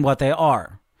for who and what they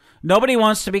are. Nobody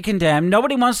wants to be condemned.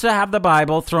 Nobody wants to have the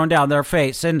Bible thrown down their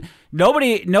face. And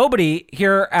nobody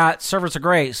here at Servants of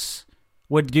Grace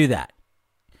would do that.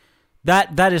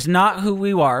 That is not who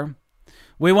we are.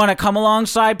 We want to come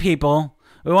alongside people.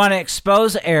 We want to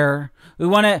expose error. We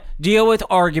want to deal with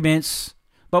arguments.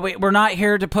 But we're not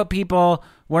here to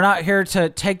we're not here to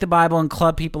take the Bible and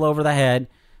club people over the head.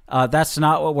 That's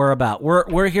not what we're about.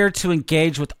 We're here to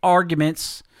engage with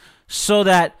arguments so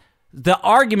that the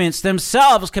arguments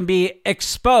themselves can be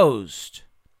exposed.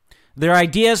 Their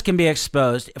ideas can be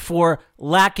exposed for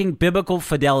lacking biblical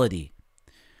fidelity.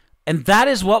 And that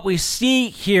is what we see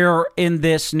here in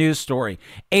this news story.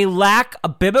 A lack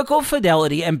of biblical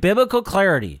fidelity and biblical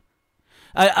clarity.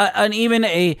 And even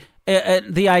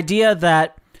the idea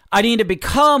that I need to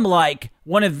become like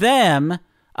one of them.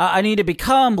 I need to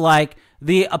become like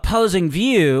the opposing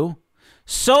view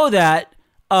so that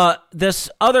this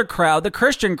other crowd, the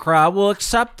Christian crowd, will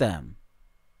accept them.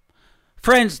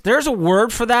 Friends, there's a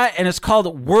word for that, and it's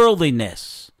called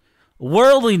worldliness.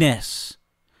 Worldliness.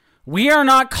 We are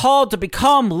not called to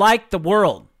become like the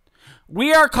world.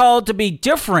 We are called to be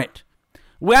different.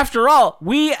 After all,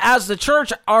 we as the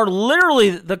church are literally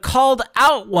the called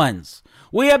out ones.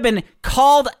 We have been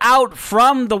called out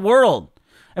from the world.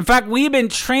 In fact, we've been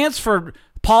transferred,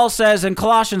 Paul says in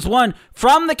Colossians 1,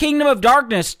 from the kingdom of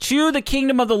darkness to the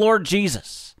kingdom of the Lord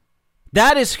Jesus.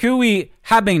 That is who we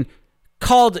have been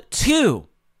called to.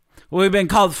 We've been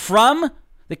called from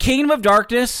the kingdom of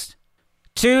darkness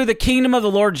to the kingdom of the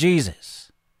Lord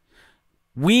Jesus.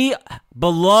 We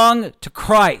belong to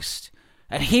Christ,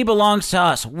 and he belongs to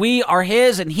us. We are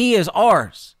his, and he is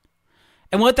ours.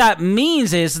 And what that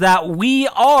means is that we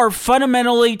are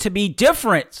fundamentally to be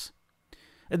different.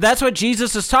 That's what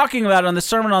Jesus is talking about on the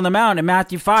Sermon on the Mount in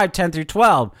Matthew 5, 10 through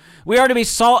 12. We are to be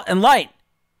salt and light.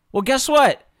 Well, guess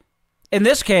what? In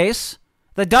this case,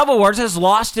 the devil word has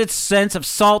lost its sense of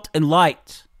salt and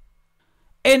light.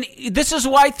 And this is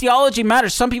why theology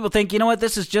matters. Some people think, you know what,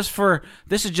 this is just for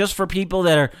people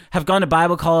that have gone to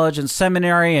Bible college and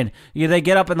seminary, and they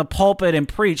get up in the pulpit and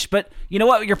preach. But you know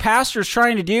what your pastor is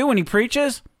trying to do when he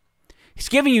preaches? He's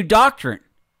giving you doctrine.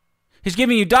 He's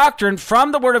giving you doctrine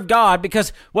from the Word of God,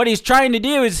 because what he's trying to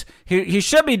do is, he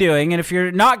should be doing, and if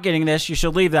you're not getting this, you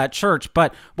should leave that church,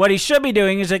 but what he should be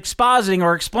doing is expositing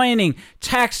or explaining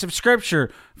text of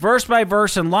Scripture, verse by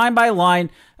verse and line by line,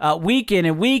 week in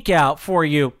and week out for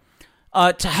you,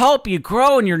 to help you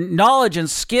grow in your knowledge and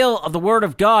skill of the Word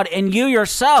of God, and you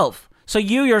yourself, so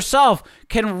you yourself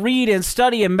can read and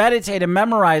study and meditate and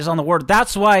memorize on the Word.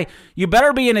 That's why you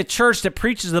better be in a church that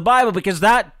preaches the Bible, because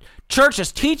that church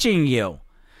is teaching you.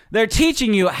 They're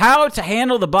teaching you how to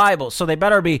handle the Bible, so they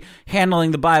better be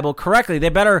handling the Bible correctly. They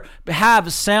better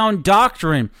have sound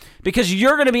doctrine, because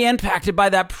you're going to be impacted by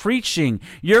that preaching.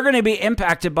 You're going to be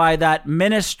impacted by that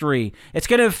ministry. It's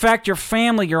going to affect your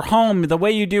family, your home, the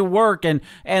way you do work and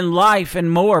life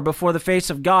and more before the face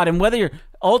of God, and whether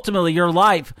your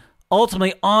life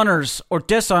ultimately honors or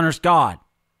dishonors God.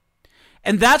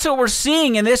 And that's what we're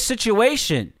seeing in this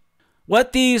situation.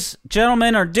 What these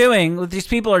gentlemen are doing, what these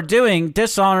people are doing,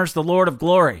 dishonors the Lord of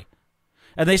glory.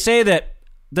 And they say that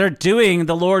they're doing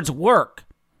the Lord's work.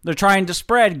 They're trying to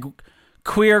spread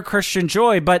queer Christian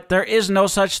joy, but there is no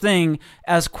such thing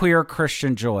as queer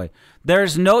Christian joy.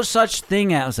 There's no such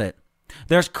thing as it.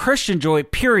 There's Christian joy,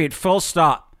 period, full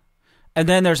stop. And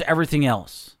then there's everything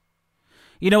else.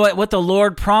 You know what the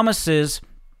Lord promises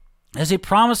is he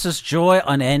promises joy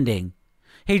unending.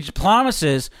 He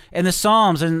promises in the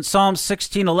Psalms, in Psalm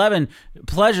 16:11,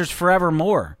 pleasures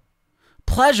forevermore.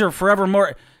 Pleasure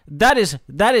forevermore. That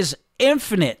is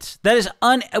infinite.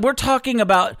 We're talking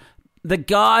about the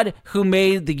God who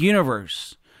made the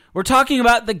universe. We're talking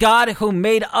about the God who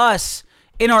made us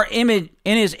in our image,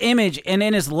 in his image and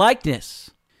in his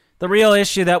likeness. The real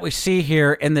issue that we see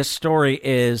here in this story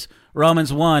is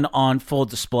Romans 1 on full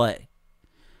display.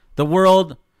 The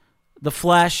world, the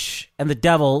flesh, and the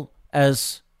devil,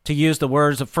 as to use the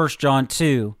words of 1 John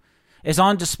 2, is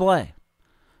on display.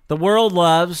 The world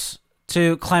loves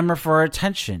to clamor for our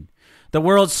attention. The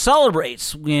world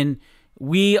celebrates when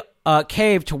we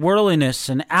cave to worldliness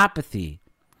and apathy.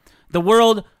 The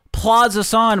world plods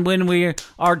us on when we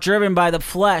are driven by the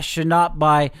flesh and not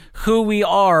by who we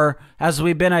are as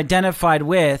we've been identified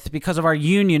with because of our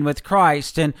union with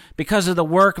Christ and because of the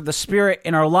work of the Spirit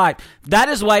in our life. That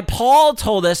is why Paul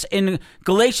told us in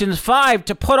Galatians 5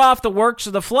 to put off the works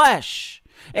of the flesh.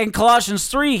 In Colossians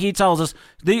 3, he tells us,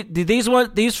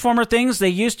 these former things, you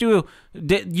used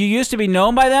to be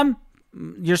known by them,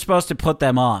 you're supposed to put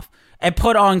them off and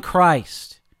put on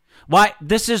Christ. Why?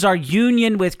 This is our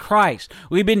union with Christ.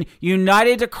 We've been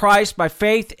united to Christ by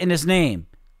faith in his name.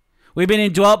 We've been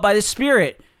indwelt by the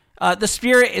Spirit. The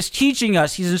Spirit is teaching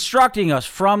us. He's instructing us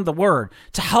from the Word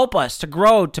to help us to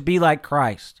grow to be like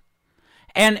Christ.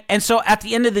 And so at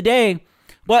the end of the day,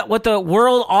 what the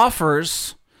world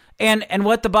offers and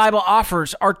what the Bible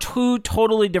offers are two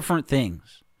totally different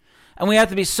things. And we have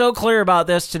to be so clear about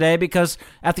this today, because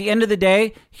at the end of the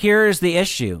day, here is the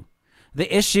issue.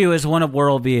 The issue is one of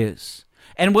worldviews.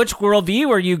 And which worldview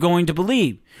are you going to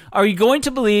believe? Are you going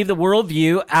to believe the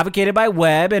worldview advocated by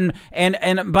Webb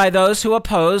and by those who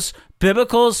oppose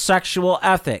biblical sexual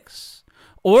ethics?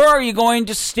 Or are you going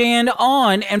to stand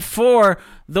on and for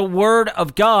the Word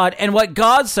of God and what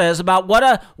God says about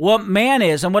what man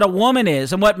is and what a woman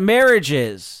is and what marriage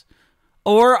is?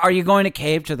 Or are you going to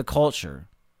cave to the culture?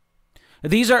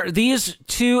 These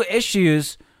two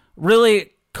issues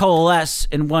really coalesce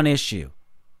in one issue.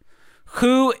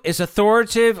 Who is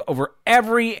authoritative over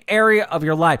every area of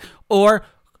your life? Or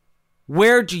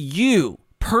where do you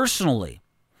personally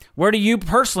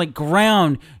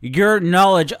ground your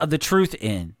knowledge of the truth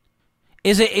in?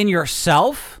 Is it in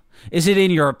yourself? Is it in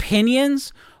your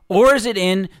opinions? Or is it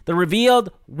in the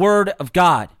revealed Word of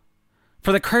God?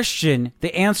 For the Christian,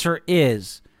 the answer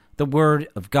is the Word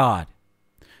of God.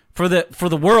 For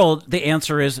the world, the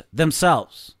answer is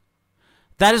themselves.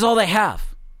 That is all they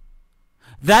have.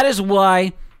 That is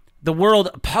why the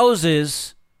world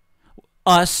opposes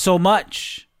us so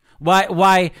much.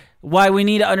 Why we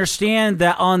need to understand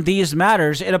that on these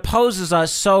matters, it opposes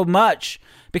us so much,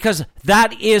 because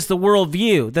that is the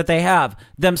worldview that they have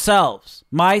themselves.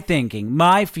 My thinking,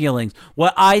 my feelings,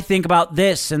 what I think about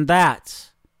this and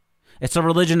that. It's a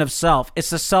religion of self. It's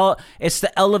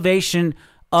the elevation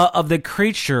of the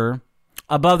creature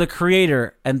above the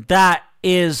Creator, and that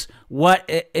is what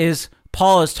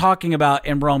Paul is talking about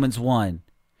in Romans 1.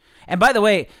 And by the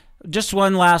way, just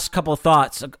one last couple of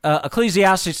thoughts.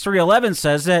 Ecclesiastes 3:11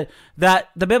 says that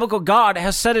the biblical God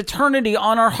has set eternity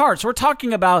on our hearts. We're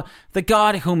talking about the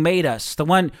God who made us, the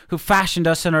one who fashioned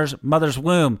us in our mother's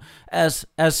womb, as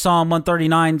Psalm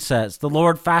 139 says, the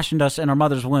Lord fashioned us in our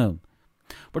mother's womb.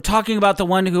 We're talking about the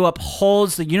one who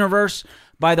upholds the universe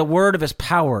by the word of his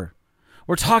power.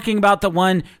 We're talking about the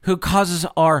one who causes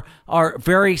our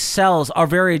very cells, our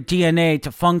very DNA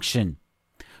to function.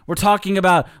 We're talking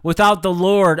about without the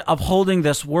Lord upholding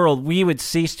this world, we would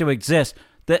cease to exist.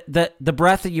 The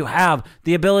breath that you have,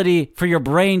 the ability for your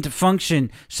brain to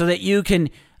function so that you can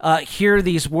hear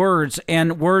these words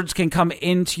and words can come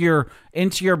into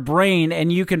your brain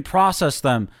and you can process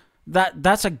them.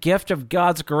 That's a gift of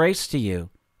God's grace to you.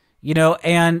 You know,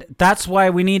 and that's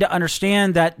why we need to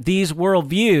understand that these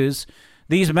worldviews,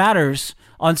 these matters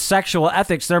on sexual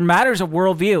ethics, they're matters of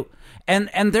worldview, and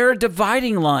they're a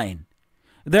dividing line.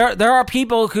 There are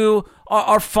people who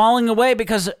are falling away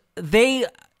because they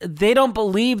don't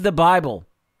believe the Bible,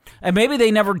 and maybe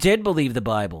they never did believe the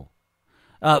Bible.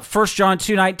 1 John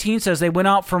 2:19 says they went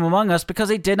out from among us because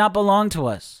they did not belong to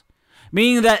us,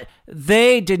 meaning that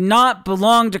they did not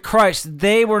belong to Christ.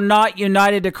 They were not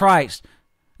united to Christ.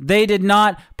 They did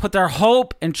not put their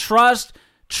hope and trust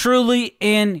truly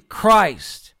in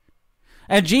Christ.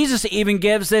 And Jesus even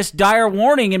gives this dire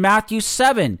warning in Matthew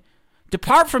 7.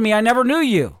 Depart from me, I never knew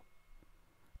you.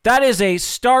 That is a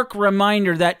stark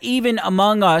reminder that even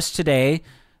among us today,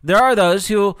 there are those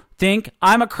who think,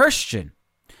 I'm a Christian,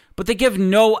 but they give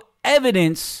no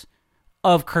evidence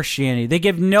of Christianity. They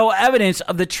give no evidence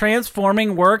of the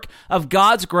transforming work of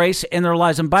God's grace in their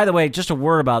lives. And by the way, just a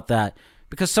word about that,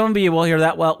 because some of you will hear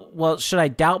that, well, should I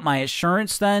doubt my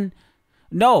assurance then?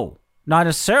 No, not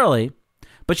necessarily.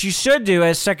 But you should do,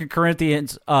 as 2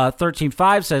 Corinthians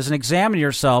 13:5 says, and examine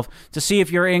yourself to see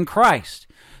if you're in Christ.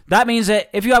 That means that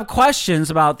if you have questions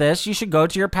about this, you should go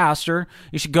to your pastor.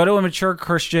 You should go to a mature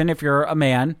Christian if you're a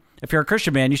man. If you're a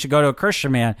Christian man, you should go to a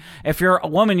Christian man. If you're a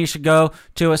woman, you should go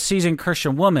to a seasoned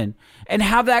Christian woman and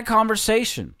have that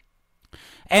conversation.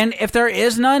 And if there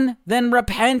is none, then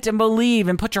repent and believe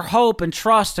and put your hope and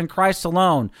trust in Christ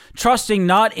alone, trusting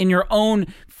not in your own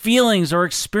feelings or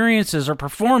experiences or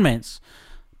performance,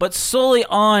 but solely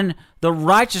on the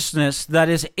righteousness that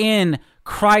is in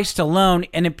Christ alone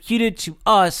and imputed to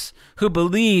us who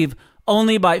believe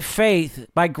only by faith,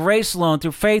 by grace alone,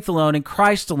 through faith alone, in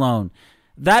Christ alone.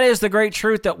 That is the great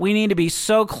truth that we need to be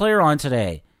so clear on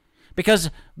today. Because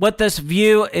what this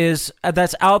view is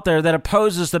that's out there that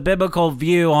opposes the biblical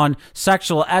view on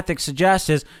sexual ethics suggests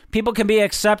is people can be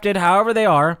accepted however they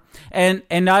are. And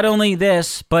not only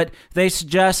this, but they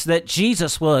suggest that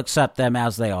Jesus will accept them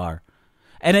as they are.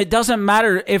 And it doesn't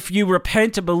matter if you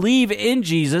repent to believe in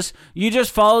Jesus, you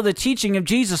just follow the teaching of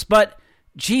Jesus. But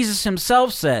Jesus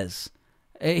himself says,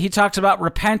 he talks about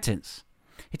repentance.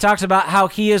 He talks about how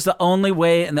he is the only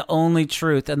way and the only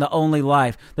truth and the only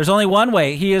life. There's only one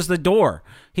way. He is the door.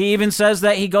 He even says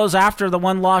that he goes after the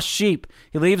one lost sheep.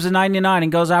 He leaves the 99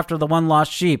 and goes after the one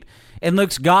lost sheep. In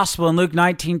Luke's gospel, in Luke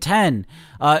 19:10,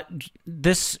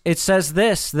 it says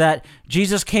this, that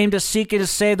Jesus came to seek and to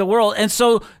save the world. And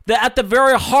so at the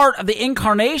very heart of the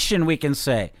incarnation, we can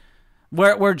say,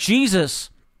 where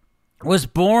Jesus was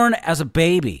born as a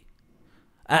baby,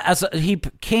 he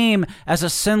came as a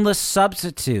sinless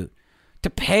substitute to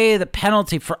pay the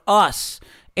penalty for us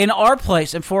in our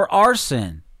place and for our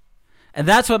sin. And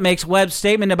that's what makes Webb's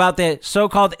statement about the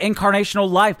so-called incarnational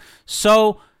life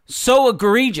so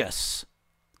egregious,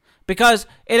 because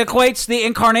it equates the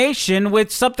incarnation with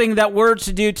something that we're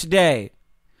to do today.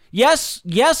 Yes,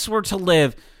 we're to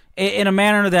live in a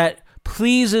manner that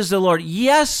pleases the Lord.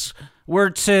 Yes,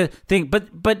 we're to think,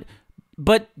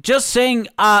 but just saying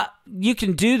you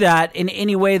can do that in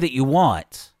any way that you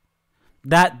want,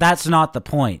 that's not the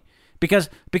point. Because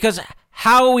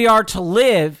how we are to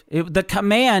live, the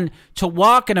command to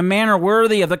walk in a manner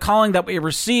worthy of the calling that we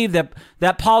received,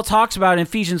 that Paul talks about in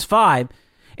Ephesians 5,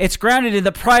 it's grounded in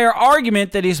the prior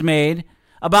argument that he's made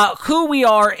about who we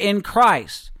are in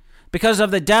Christ. Because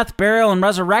of the death, burial, and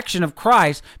resurrection of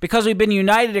Christ, because we've been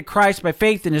united to Christ by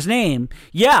faith in his name,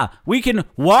 yeah, we can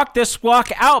walk this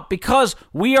walk out because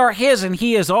we are his and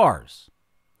he is ours.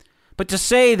 But to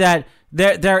say that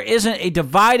there isn't a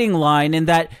dividing line and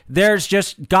that there's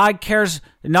just, God cares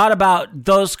not about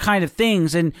those kind of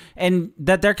things, and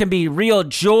that there can be real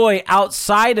joy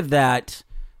outside of that,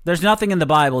 there's nothing in the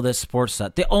Bible that supports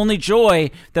that. The only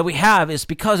joy that we have is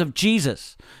because of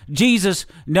Jesus. Jesus,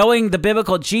 knowing the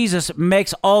biblical Jesus,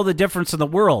 makes all the difference in the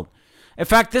world. In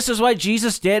fact, this is why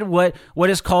Jesus did what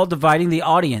is called dividing the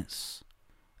audience.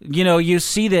 You know, you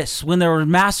see this when there were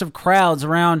massive crowds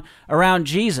around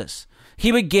Jesus.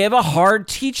 He would give a hard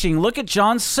teaching. Look at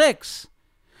John 6.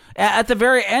 At the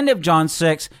very end of John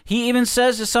 6, he even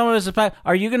says to some of his disciples,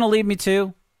 "Are you going to leave me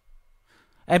too?"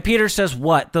 And Peter says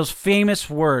what? Those famous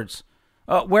words.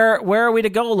 Where are we to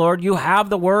go, Lord? You have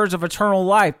the words of eternal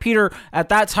life. Peter at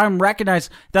that time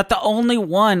recognized that the only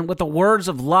one with the words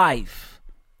of life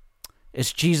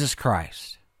is Jesus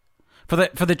Christ. For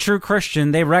the true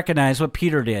Christian, they recognize what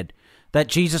Peter did, that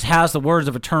Jesus has the words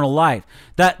of eternal life,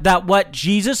 that what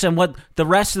Jesus and what the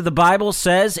rest of the Bible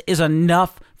says is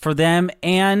enough for them,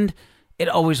 and it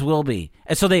always will be.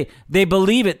 And so they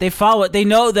believe it, they follow it, they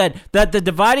know that the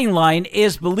dividing line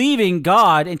is believing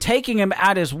God and taking him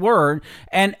at his word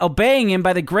and obeying him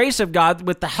by the grace of God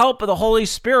with the help of the Holy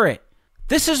Spirit.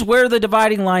 This is where the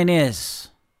dividing line is.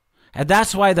 And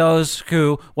that's why those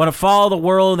who want to follow the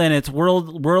world and its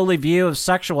worldly view of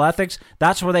sexual ethics,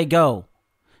 that's where they go.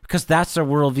 Because that's their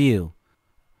worldview.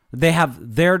 They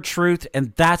have their truth,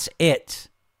 and that's it.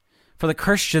 For the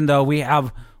Christian, though, we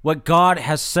have what God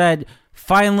has said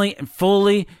finally and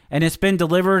fully, and it's been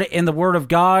delivered in the Word of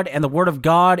God, and the Word of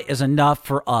God is enough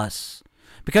for us.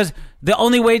 Because the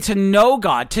only way to know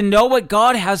God, to know what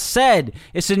God has said,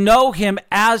 is to know him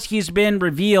as he's been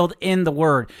revealed in the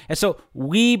Word. And so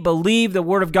we believe the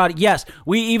Word of God. Yes,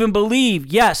 we even believe,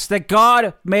 yes, that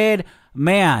God made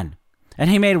man, and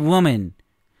he made woman.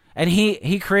 And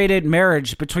he created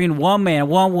marriage between one man and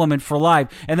one woman for life.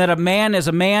 And that a man is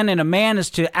a man and a man is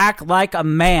to act like a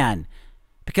man,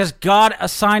 because God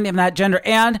assigned him that gender.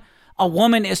 And a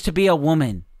woman is to be a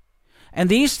woman. And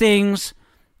these things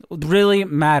really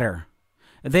matter.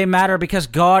 They matter because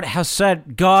God has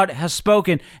said, God has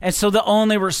spoken. And so the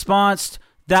only response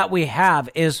that we have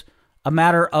is a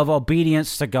matter of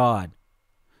obedience to God.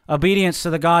 Obedience to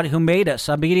the God who made us.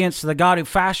 Obedience to the God who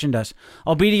fashioned us.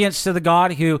 Obedience to the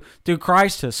God who, through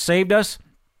Christ, has saved us.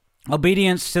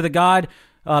 Obedience to the God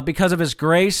because of his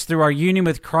grace through our union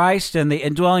with Christ and the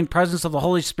indwelling presence of the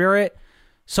Holy Spirit.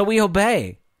 So we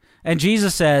obey. And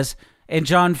Jesus says in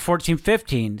John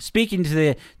 14:15, speaking to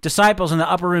the disciples in the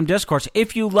upper room discourse,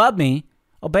 "If you love me,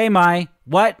 obey my,"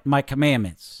 what? "My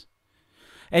commandments."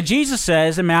 And Jesus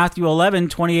says in Matthew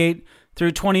 11:28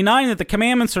 through 29 that the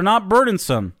commandments are not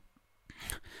burdensome.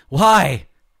 Why?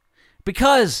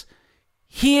 Because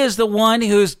he is the one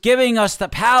who's giving us the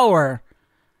power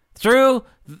through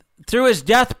his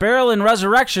death, burial, and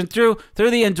resurrection, through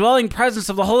the indwelling presence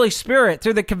of the Holy Spirit,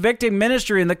 through the convicting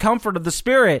ministry and the comfort of the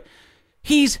Spirit.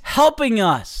 He's helping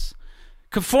us,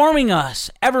 conforming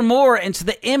us evermore into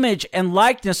the image and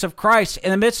likeness of Christ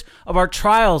in the midst of our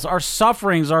trials, our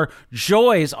sufferings, our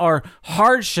joys, our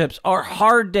hardships, our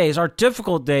hard days, our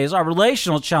difficult days, our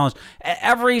relational challenge.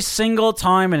 Every single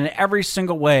time and in every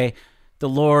single way, the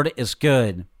Lord is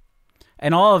good.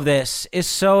 And all of this is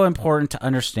so important to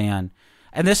understand.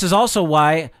 And this is also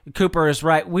why Cooper is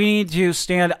right. We need to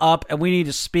stand up and we need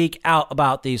to speak out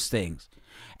about these things.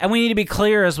 And we need to be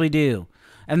clear as we do.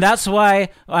 And that's why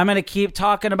I'm going to keep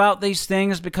talking about these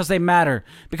things, because they matter.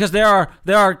 Because there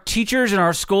are teachers in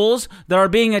our schools that are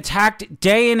being attacked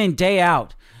day in and day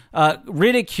out,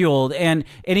 ridiculed and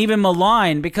even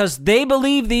maligned because they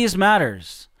believe these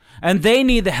matters. And they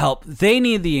need the help. They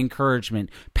need the encouragement.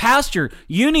 Pastor,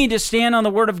 you need to stand on the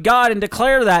word of God and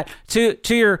declare that to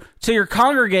your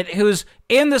congregant who's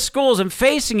in the schools and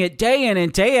facing it day in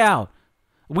and day out.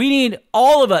 We need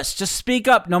all of us to speak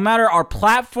up, no matter our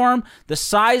platform, the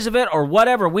size of it, or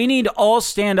whatever. We need to all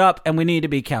stand up and we need to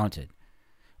be counted.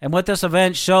 And what this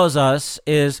event shows us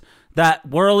is that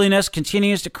worldliness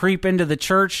continues to creep into the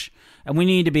church, and we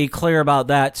need to be clear about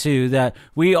that too, that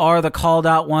we are the called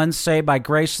out ones, saved by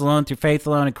grace alone, through faith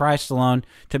alone, in Christ alone,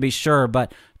 to be sure,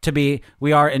 but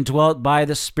we are indwelt by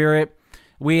the Spirit.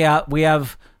 We have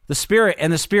the Spirit,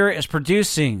 and the Spirit is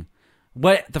producing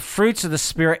the fruits of the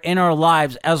Spirit in our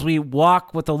lives as we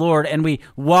walk with the Lord, and we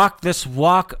walk this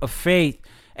walk of faith,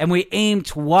 and we aim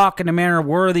to walk in a manner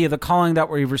worthy of the calling that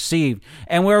we've received.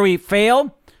 And where we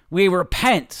fail, we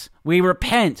repent.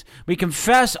 We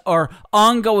confess our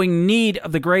ongoing need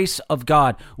of the grace of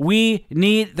God. We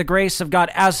need the grace of God.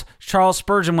 As Charles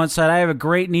Spurgeon once said, I have a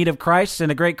great need of Christ and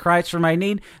a great Christ for my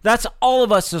need. That's all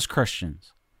of us as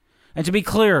Christians. And to be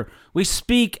clear, we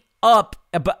speak up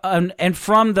and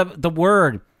from the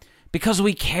word because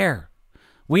we care.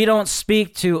 We don't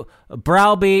speak to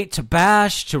browbeat, to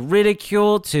bash, to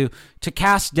ridicule, to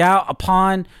cast doubt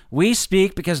upon. We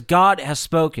speak because God has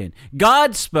spoken.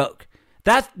 God spoke.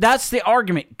 That's the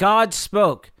argument. God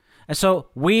spoke. And so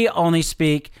we only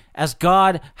speak as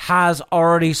God has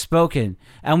already spoken.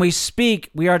 And we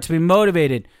are to be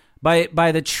motivated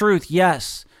by the truth,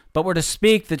 yes, but we're to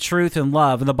speak the truth in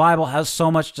love. And the Bible has so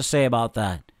much to say about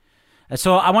that. And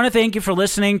so I want to thank you for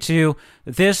listening to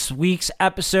this week's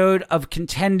episode of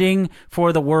Contending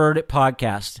for the Word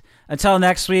podcast. Until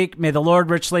next week, may the Lord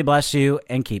richly bless you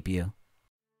and keep you.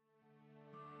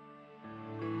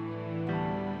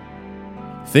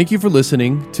 Thank you for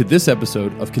listening to this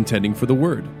episode of Contending for the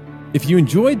Word. If you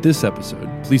enjoyed this episode,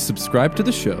 please subscribe to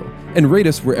the show and rate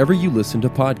us wherever you listen to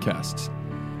podcasts.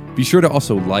 Be sure to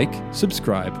also like,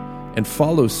 subscribe, and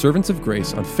follow Servants of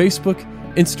Grace on Facebook,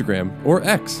 Instagram, or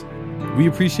X. We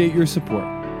appreciate your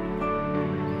support.